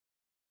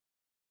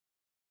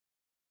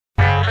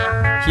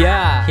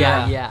Yeah,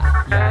 Yeah, yeah,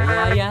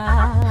 yeah, yeah.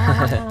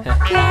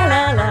 La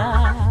la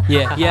la.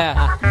 yeah,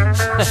 yeah.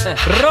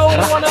 Roll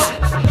one up.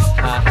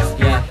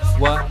 Yeah,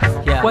 what?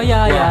 Yeah, Well,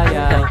 yeah, yeah,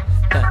 yeah.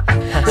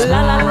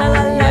 La la la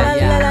la la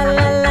la la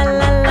la la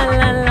la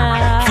la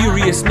la.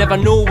 Furious, never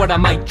know what I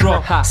might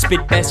drop.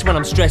 Spit best when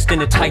I'm stressed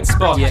in a tight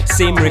spot.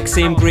 Same Rick,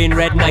 same green,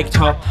 red Nike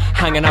top.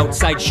 Hanging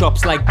outside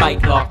shops like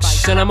bike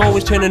locks. And I'm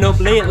always turning up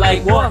late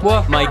like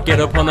what? Might get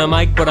up on the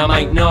mic, but I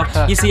might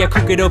not. You see, I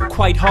cook it up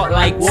quite hot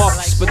like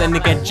wops. But then they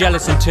get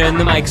jealous and turn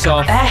the mics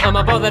off. I'm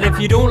a bothered if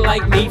you don't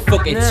like me,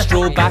 fuck it.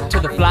 Stroll back to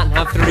the flat and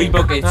have 3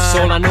 buckets.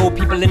 All I know,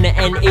 people in the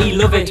NE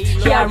love it.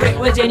 Yeah, Rick,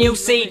 where's your new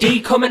CD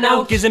coming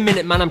out? Gives a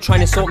minute, man, I'm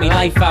trying to sort me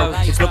life out.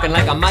 It's looking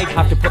like I might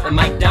have to put the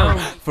mic down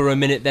for a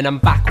minute, then I'm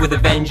back with a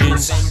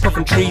vengeance.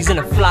 Puffing trees in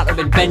a flat up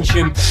in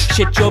Bensham.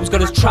 Shit job's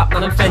got us trapped,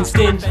 man, I'm fenced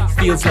in.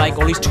 Feels like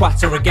all these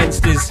twats are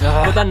against us,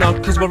 but they're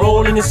not, cause we're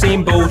all in the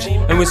same boat.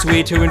 And we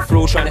sway to and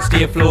fro, trying to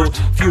stay afloat.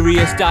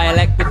 Furious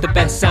dialect with the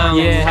best sound.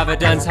 Have a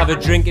dance, have a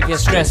drink if you're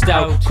stressed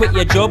out. Quit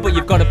your job, but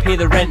you've got to pay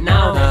the rent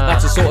now.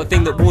 That's the sort of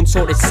thing that won't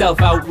sort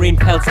itself out. Rain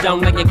pelts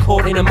down like you're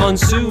caught in a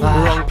monsoon.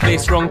 Wrong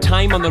place, wrong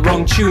time on the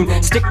wrong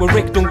tune. Stick with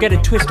Rick, don't get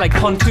it twist like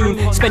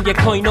pontoon. Spend your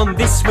coin on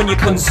this when you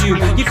consume.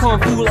 You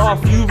can't fool our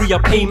fury or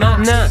pay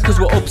max, cause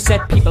we're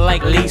upset people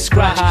like Lee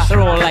Scratch. They're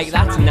all like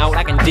that and now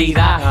I can do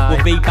that.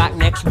 We'll be back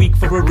next week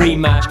for a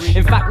rematch.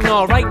 In fact,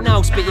 no, right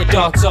now spit your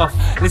darts off.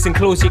 Listen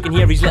close, you can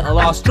hear his little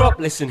arse drop.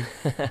 Listen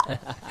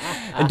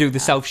and do the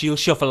South Shield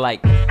shuffle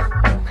like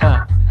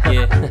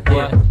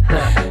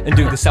and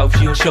do the South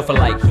Shield shuffle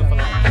like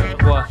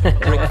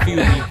Rick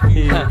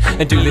Fury.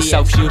 And do the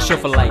South Shield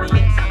shuffle like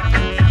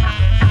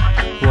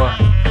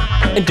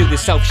and do the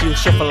South Shield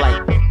shuffle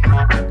like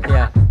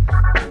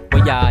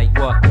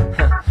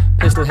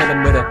pistol hit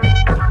him with it.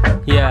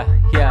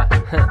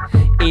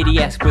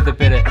 ADS with a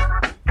bit of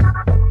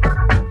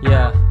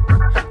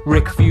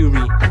Rick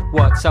Fury.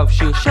 South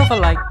Shield shuffle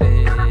like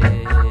this.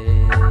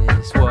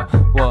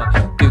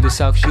 Do the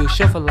South Shield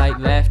shuffle like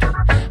left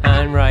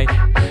and right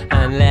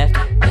and left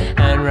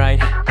and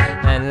right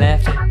and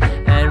left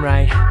and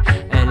right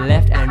and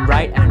left and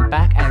right and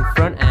back and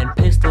front and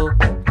pistol.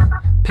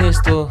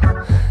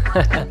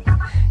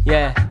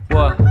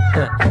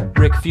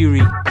 Rick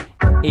Fury,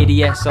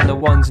 ADS on the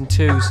 1s and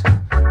 2s.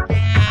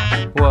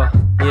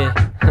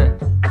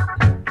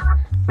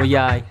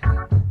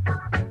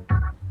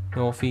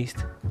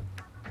 Northeast.